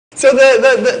So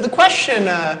the question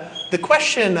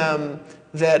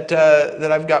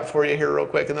that I've got for you here real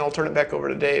quick, and then I'll turn it back over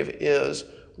to Dave, is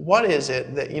what is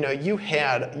it that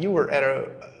you were at a,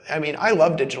 I mean, I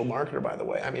love Digital Marketer, by the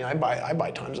way. I mean, I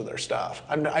buy tons of their stuff.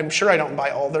 I'm sure I don't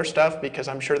buy all their stuff because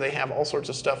I'm sure they have all sorts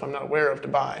of stuff I'm not aware of to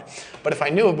buy. But if I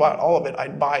knew about all of it,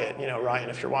 I'd buy it. You know,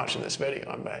 Ryan, if you're watching this video,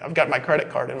 I've got my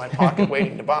credit card in my pocket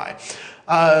waiting to buy.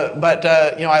 But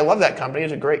I love that company.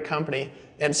 It's a great company.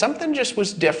 And something just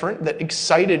was different that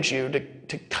excited you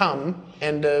to come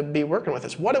and be working with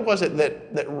us. What was it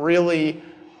that really,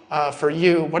 for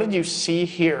you, what did you see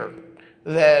here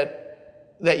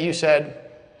that you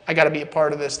said, I got to be a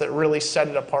part of this, that really set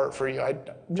it apart for you? I'm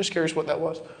just curious what that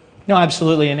was. No,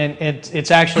 absolutely. And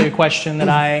it's actually a question that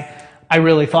I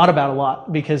really thought about a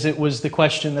lot, because it was the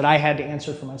question that I had to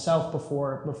answer for myself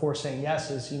before saying yes,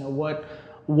 is,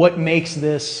 what makes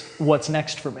this what's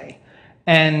next for me?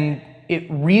 And it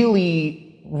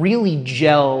really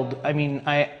gelled. I mean,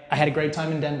 I had a great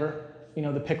time in Denver.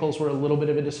 The pickles were a little bit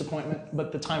of a disappointment,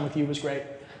 but the time with you was great.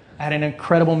 I had an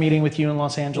incredible meeting with you in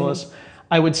Los Angeles. Mm-hmm.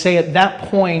 I would say at that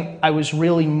point, I was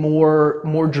really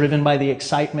more driven by the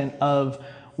excitement of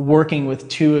working with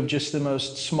two of just the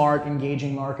most smart,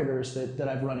 engaging marketers that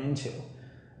I've run into.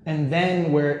 And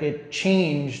then where it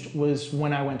changed was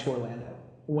when I went to Orlando.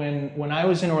 When I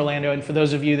was in Orlando, and for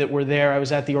those of you that were there, I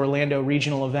was at the Orlando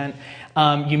regional event.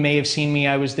 You may have seen me.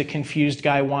 I was the confused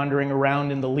guy wandering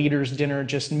around in the leaders' dinner,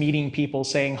 just meeting people,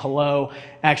 saying hello,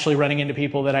 actually running into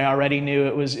people that I already knew.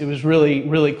 It was really,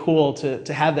 really cool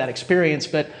to have that experience.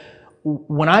 But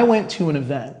when I went to an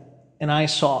event and I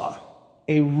saw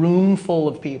a room full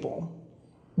of people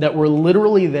that were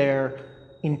literally there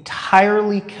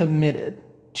entirely committed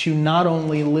to not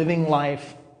only living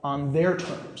life on their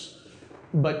terms,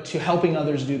 but to helping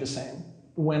others do the same.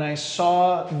 When I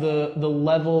saw the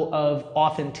level of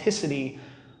authenticity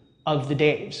of the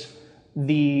Daves,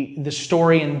 the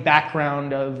story and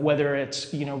background of whether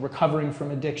it's recovering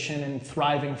from addiction and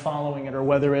thriving following it, or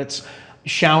whether it's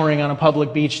showering on a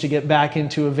public beach to get back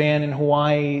into a van in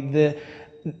Hawaii,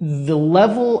 the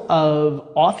level of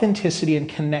authenticity and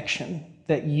connection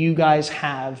that you guys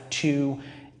have to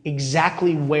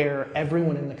exactly where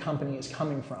everyone in the company is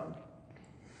coming from.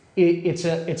 It's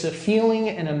a feeling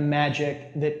and a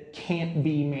magic that can't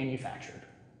be manufactured.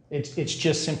 It's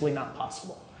just simply not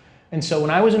possible. And so when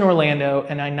I was in Orlando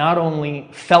and I not only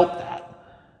felt that,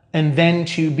 and then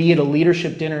to be at a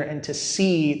leadership dinner and to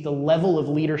see the level of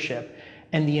leadership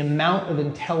and the amount of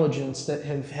intelligence that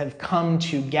have come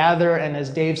to gather, and as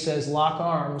Dave says, lock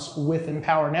arms with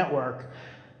Empower Network,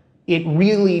 it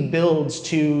really builds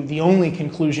to the only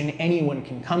conclusion anyone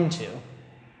can come to.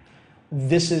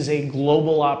 This is a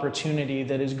global opportunity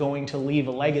that is going to leave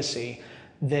a legacy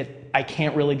that I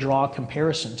can't really draw a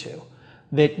comparison to.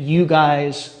 That you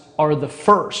guys are the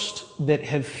first that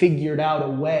have figured out a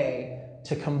way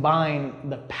to combine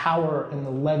the power and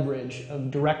the leverage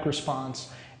of direct response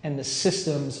and the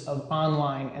systems of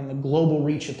online and the global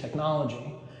reach of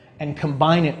technology, and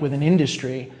combine it with an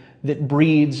industry that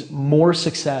breeds more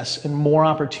success and more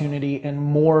opportunity and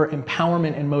more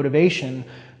empowerment and motivation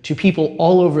to people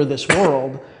all over this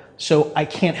world. So I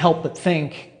can't help but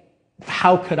think,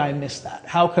 how could I miss that?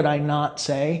 How could I not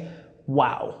say,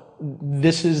 wow,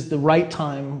 this is the right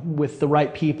time with the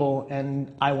right people,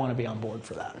 and I want to be on board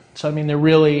for that. So I mean, they're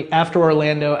really, after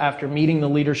Orlando, after meeting the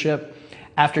leadership,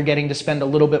 after getting to spend a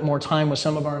little bit more time with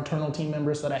some of our internal team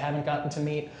members that I haven't gotten to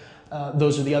meet,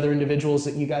 those are the other individuals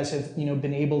that you guys have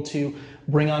been able to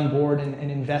bring on board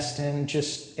and invest in.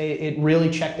 Just it really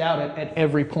checked out at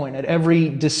every point, at every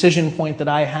decision point that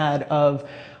I had of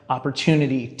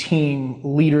opportunity, team,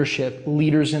 leadership,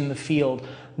 leaders in the field,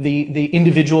 the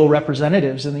individual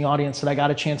representatives in the audience that I got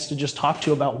a chance to just talk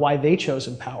to about why they chose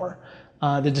Empower.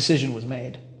 The decision was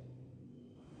made.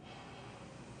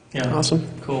 Yeah, awesome,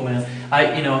 cool, man.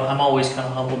 I'm always kind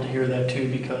of humbled to hear that too,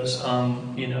 because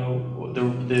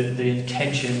the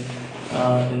intention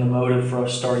and the motive for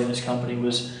us starting this company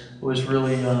was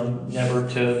really never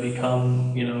to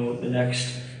become the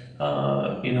next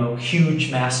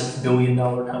huge, massive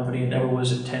billion-dollar company. It never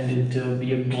was intended to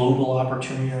be a global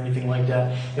opportunity or anything like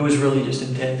that. It was really just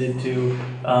intended to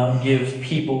give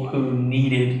people who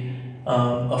needed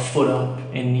a foot up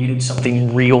and needed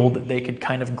something real that they could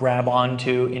kind of grab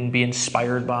onto and be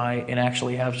inspired by and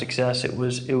actually have success. It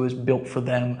was built for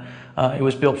them. It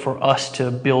was built for us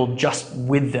to build just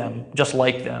with them, just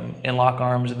like them, and lock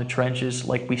arms in the trenches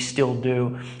like we still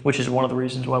do, which is one of the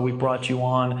reasons why we brought you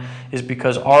on, is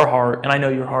because our heart, and I know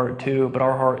your heart too, but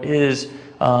our heart is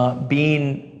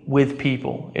being with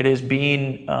people. It is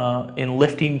being in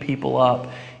lifting people up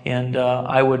And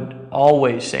I would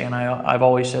always say, and I've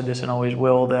always said this and always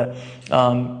will, that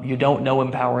you don't know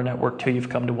Empower Network till you've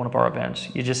come to one of our events.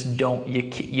 You just don't.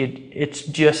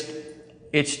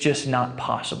 It's just not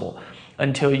possible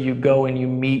until you go and you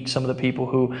meet some of the people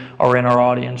who are in our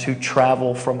audience, who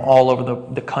travel from all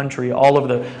over the country, all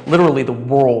over literally the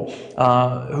world,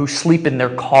 who sleep in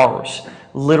their cars,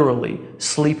 literally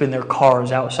sleep in their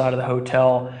cars outside of the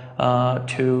hotel,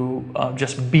 to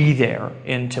just be there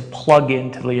and to plug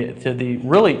into the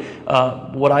really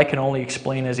what I can only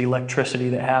explain as electricity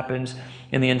that happens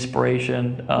in the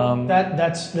inspiration.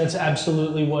 That's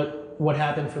absolutely what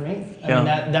happened for me. I mean,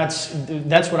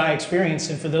 that's what I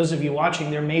experienced. And for those of you watching,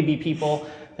 there may be people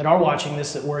that are watching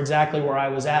this that were exactly where I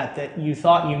was at, that you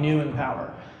thought you knew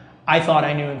Empower. I thought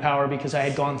I knew Empower because I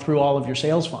had gone through all of your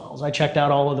sales funnels. I checked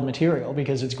out all of the material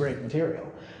because it's great material.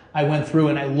 I went through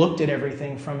and I looked at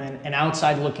everything from an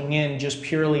outside looking in, just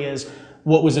purely as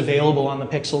what was available on the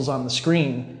pixels on the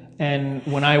screen. And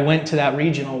when I went to that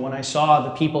regional, when I saw the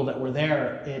people that were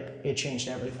there, it changed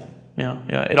everything. Yeah,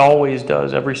 it always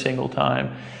does, every single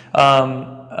time.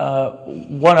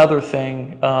 One other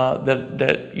thing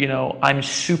that I'm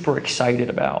super excited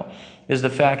about is the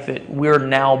fact that we're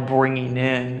now bringing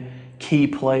in key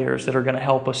players that are going to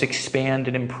help us expand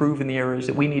and improve in the areas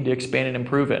that we need to expand and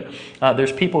improve in.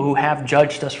 There's people who have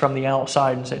judged us from the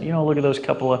outside and said, look at those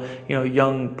couple of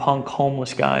young punk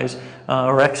homeless guys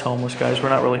or ex-homeless guys. We're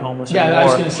not really homeless anymore. I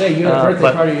was going to say, you had a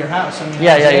birthday party at your house. I mean,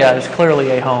 It's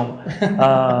clearly a home.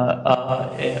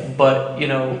 But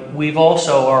we've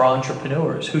also are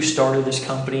entrepreneurs who started this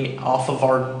company off of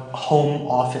our home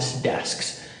office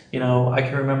desks. I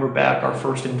can remember back our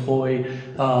first employee,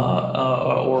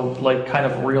 or like kind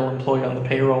of real employee on the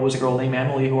payroll, was a girl named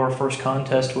Emily, who our first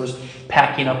contest was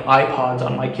packing up iPods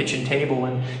on my kitchen table.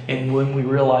 And when we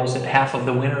realized that half of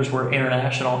the winners were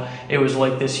international, it was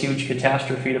like this huge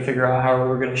catastrophe to figure out how we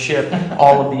were going to ship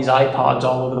all of these iPods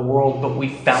all over the world. But we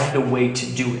found a way to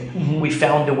do it. Mm-hmm. We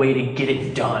found a way to get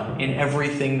it done. And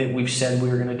everything that we've said we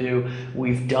were going to do,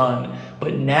 we've done.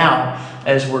 But now,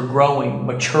 as we're growing,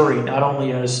 maturing, not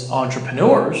only as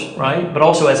entrepreneurs, right, but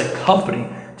also as a company,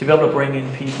 to be able to bring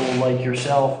in people like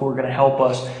yourself who are going to help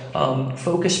us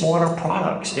focus more on our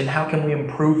products and how can we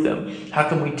improve them, how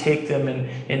can we take them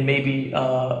and maybe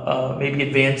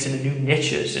advance into new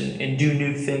niches and do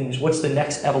new things. What's the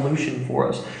next evolution for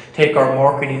us? Take our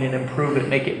marketing and improve it,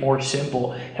 make it more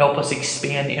simple, help us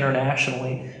expand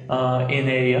internationally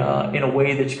in a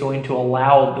way that's going to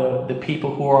allow the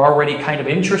people who are already kind of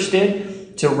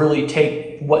interested to really take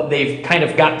what they've kind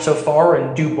of got so far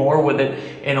and do more with it,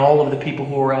 and all of the people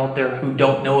who are out there who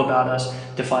don't know about us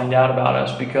to find out about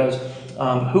us, because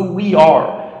who we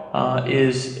are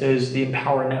is the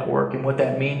Empower Network. And what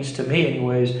that means to me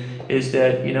anyways is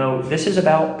that this is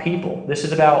about people. This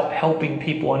is about helping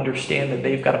people understand that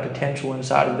they've got a potential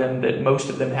inside of them that most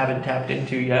of them haven't tapped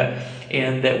into yet,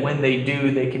 and that when they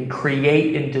do, they can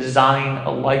create and design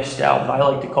a lifestyle that I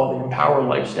like to call the Empower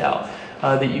lifestyle,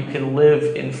 that you can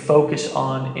live and focus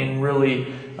on and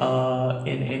really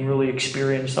really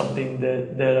experience something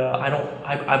that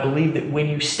I believe that when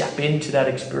you step into that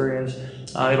experience,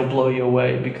 it'll blow you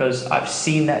away, because I've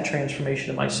seen that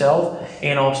transformation in myself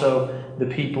and also the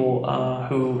people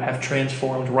who have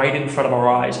transformed right in front of our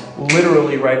eyes,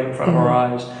 literally right in front of our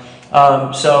eyes.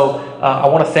 I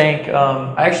want to thank,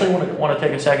 I actually want to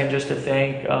take a second just to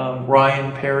thank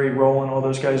Ryan, Perry, Roland, all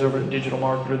those guys over at Digital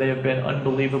Marketer. They have been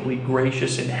unbelievably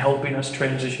gracious in helping us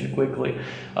transition quickly.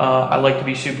 I like to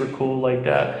be super cool like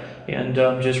that, and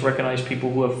just recognize people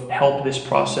who have helped this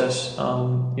process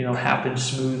happen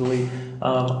smoothly.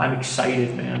 I'm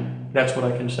excited, man. That's what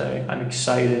I can say. I'm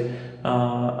excited.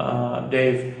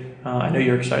 Dave, I know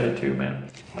you're excited too,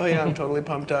 man. Oh yeah, I'm totally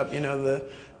pumped up.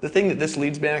 The thing that this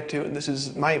leads back to, and this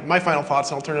is my final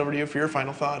thoughts, and I'll turn it over to you for your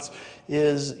final thoughts,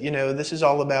 is, this is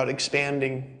all about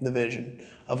expanding the vision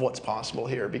of what's possible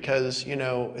here, because,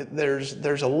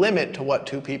 there's a limit to what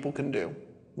two people can do,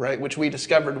 right? Which we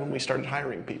discovered when we started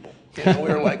hiring people. We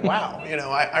were like, wow,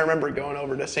 I remember going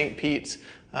over to St. Pete's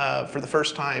for the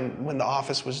first time when the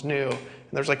office was new.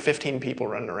 There's like 15 people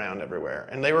running around everywhere,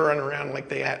 and they were running around like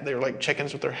they were like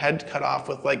chickens with their heads cut off,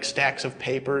 with like stacks of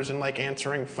papers and like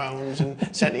answering phones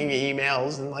and sending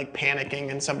emails and like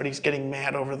panicking, and somebody's getting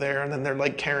mad over there, and then they're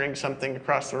like carrying something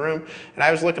across the room. And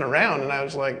I was looking around and I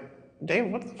was like,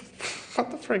 Dave, what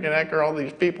the freaking heck are all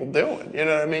these people doing? You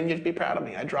know what I mean? You'd be proud of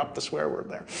me. I dropped the swear word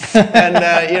there.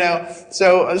 And,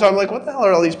 so I'm like, what the hell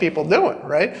are all these people doing,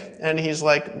 right? And he's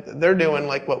like, they're doing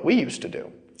like what we used to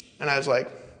do. And I was like,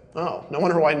 oh, no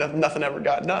wonder why nothing ever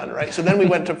got done, right? So then we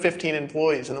went to 15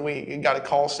 employees, and then we got a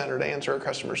call center to answer our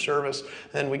customer service,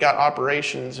 and we got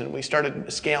operations, and we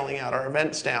started scaling out our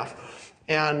event staff.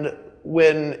 And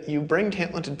when you bring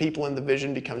talented people in, the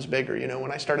vision becomes bigger. You know,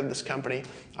 when I started this company,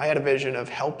 I had a vision of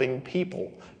helping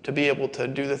people to be able to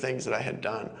do the things that I had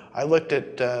done. I looked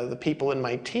at the people in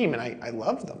my team, and I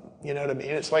loved them. You know what I mean?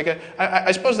 It's like,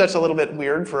 I suppose that's a little bit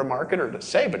weird for a marketer to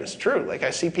say, but it's true. Like, I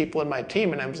see people in my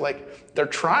team, and I was like, they're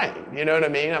trying. You know what I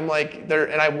mean? I'm like,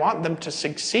 and I want them to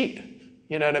succeed.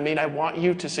 You know what I mean? I want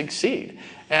you to succeed.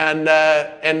 And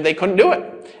they couldn't do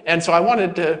it. And so I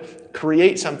wanted to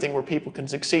create something where people can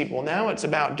succeed. Well, now it's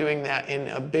about doing that in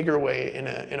a bigger way,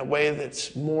 in a way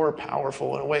that's more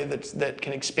powerful, in a way that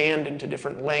can expand into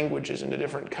different languages, into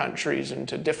different countries,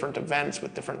 into different events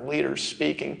with different leaders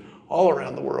speaking all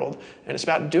around the world. And it's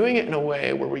about doing it in a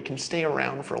way where we can stay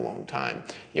around for a long time.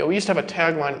 You know, we used to have a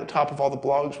tagline at the top of all the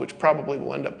blogs, which probably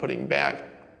we'll end up putting back,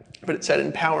 but it said,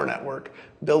 Empower Network,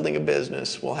 building a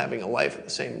business while having a life at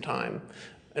the same time.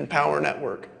 Empower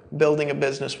Network, building a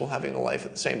business while having a life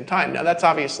at the same time. Now, that's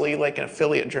obviously like an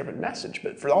affiliate-driven message,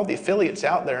 but for all the affiliates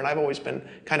out there, and I've always been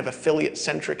kind of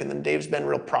affiliate-centric, and then Dave's been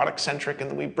real product-centric,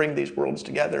 and then we bring these worlds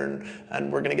together,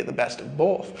 and we're going to get the best of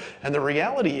both. And the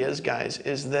reality is, guys,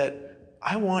 is that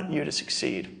I want you to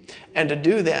succeed. And to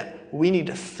do that, we need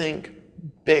to think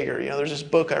bigger. You know, there's this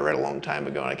book I read a long time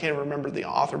ago, and I can't remember the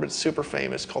author, but it's super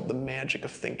famous, called The Magic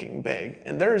of Thinking Big.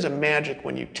 And there is a magic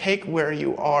when you take where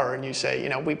you are and you say, you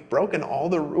know, we've broken all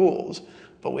the rules,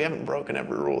 but we haven't broken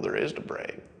every rule there is to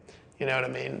break. You know what I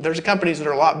mean? There's companies that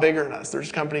are a lot bigger than us.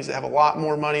 There's companies that have a lot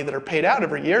more money that are paid out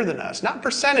every year than us. Not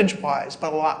percentage-wise,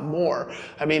 but a lot more.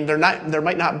 I mean, there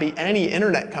might not be any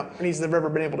internet companies that have ever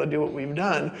been able to do what we've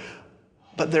done,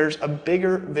 but there's a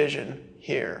bigger vision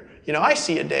here. You know, I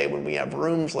see a day when we have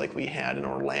rooms like we had in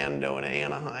Orlando and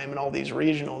Anaheim and all these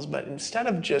regionals, but instead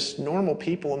of just normal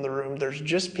people in the room, there's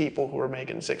just people who are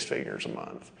making 6 figures a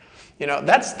month. You know,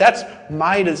 that's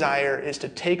my desire, is to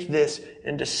take this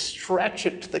and to stretch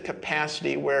it to the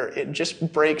capacity where it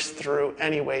just breaks through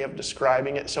any way of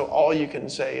describing it, so all you can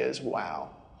say is, wow,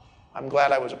 I'm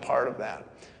glad I was a part of that.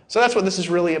 So that's what this is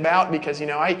really about, because, you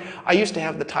know, I used to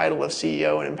have the title of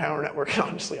CEO in Empower Network.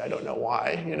 Honestly, I don't know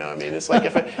why. You know, I mean, it's like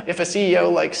if a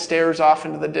CEO like stares off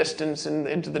into the distance and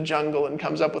into the jungle and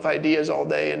comes up with ideas all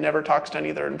day and never talks to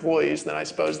any of their employees, then I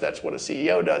suppose that's what a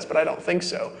CEO does, but I don't think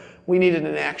so. We needed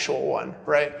an actual one,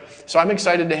 right? So I'm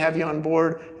excited to have you on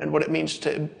board, and what it means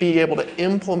to be able to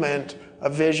implement a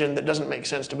vision that doesn't make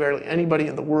sense to barely anybody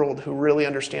in the world who really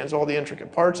understands all the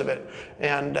intricate parts of it,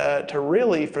 and to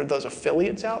really, for those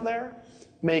affiliates out there,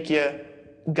 make you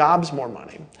gobs more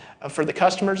money. For the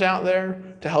customers out there,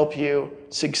 to help you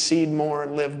succeed more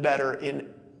and live better in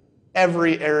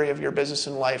every area of your business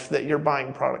and life that you're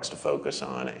buying products to focus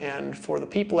on. And for the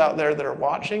people out there that are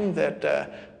watching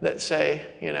that say,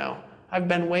 you know, I've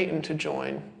been waiting to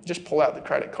join, just pull out the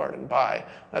credit card and buy.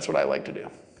 That's what I like to do.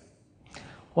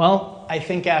 Well, I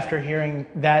think after hearing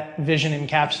that vision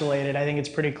encapsulated, I think it's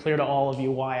pretty clear to all of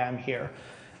you why I'm here.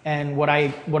 And what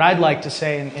I'd like to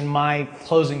say in my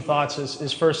closing thoughts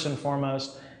is first and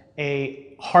foremost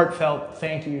a heartfelt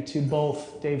thank you to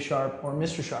both Dave Sharp, or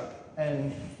Mr. Sharp,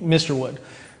 and Mr. Wood,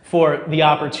 for the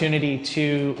opportunity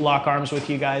to lock arms with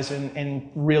you guys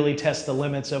and really test the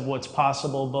limits of what's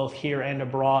possible both here and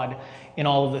abroad in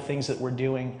all of the things that we're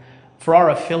doing. For our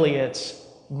affiliates,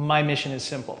 my mission is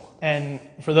simple. And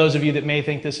for those of you that may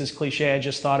think this is cliche, I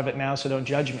just thought of it now, so don't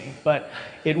judge me. But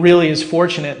it really is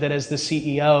fortunate that as the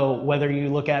CEO, whether you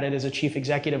look at it as a chief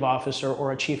executive officer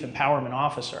or a chief empowerment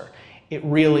officer, it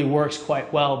really works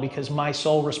quite well, because my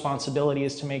sole responsibility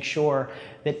is to make sure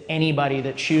that anybody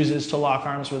that chooses to lock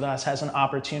arms with us has an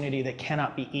opportunity that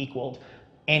cannot be equaled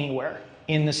anywhere,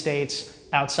 in the States,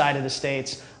 outside of the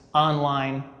States,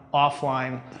 online,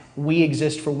 offline. We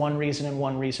exist for one reason and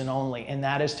one reason only, and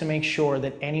that is to make sure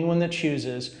that anyone that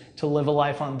chooses to live a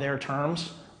life on their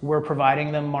terms, we're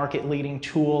providing them market-leading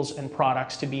tools and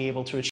products to be able to achieve